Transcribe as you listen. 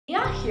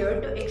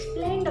here to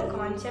explain the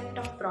concept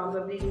of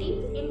probability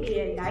in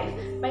real life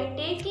by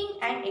taking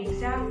an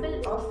example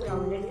of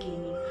roulette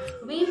gaming.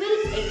 We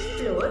will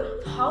explore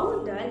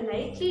how the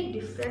likely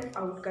different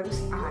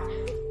outcomes are.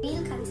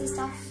 Wheel consists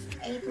of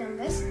 8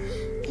 numbers.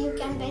 You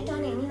can bet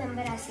on any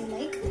number as you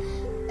like.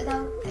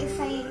 Now, if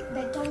I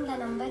bet on the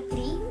number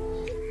 3,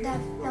 the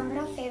number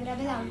of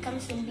favorable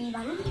outcomes will be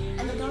 1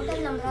 and the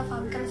total number of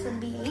outcomes will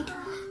be 8.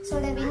 So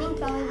the winning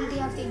probability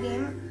of the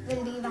game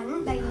will be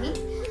 1 by 8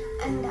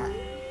 and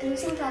the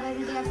losing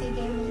probability of the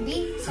game will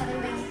be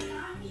 7 by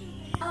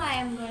 8. Now I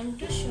am going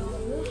to show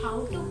you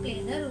how to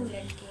play the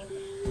roulette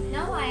game.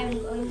 Now I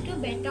am going to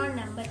bet on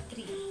number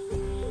 3.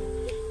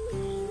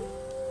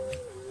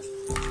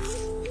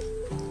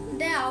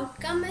 The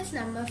outcome is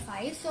number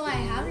 5, so I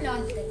have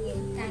lost the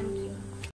game. Thank you.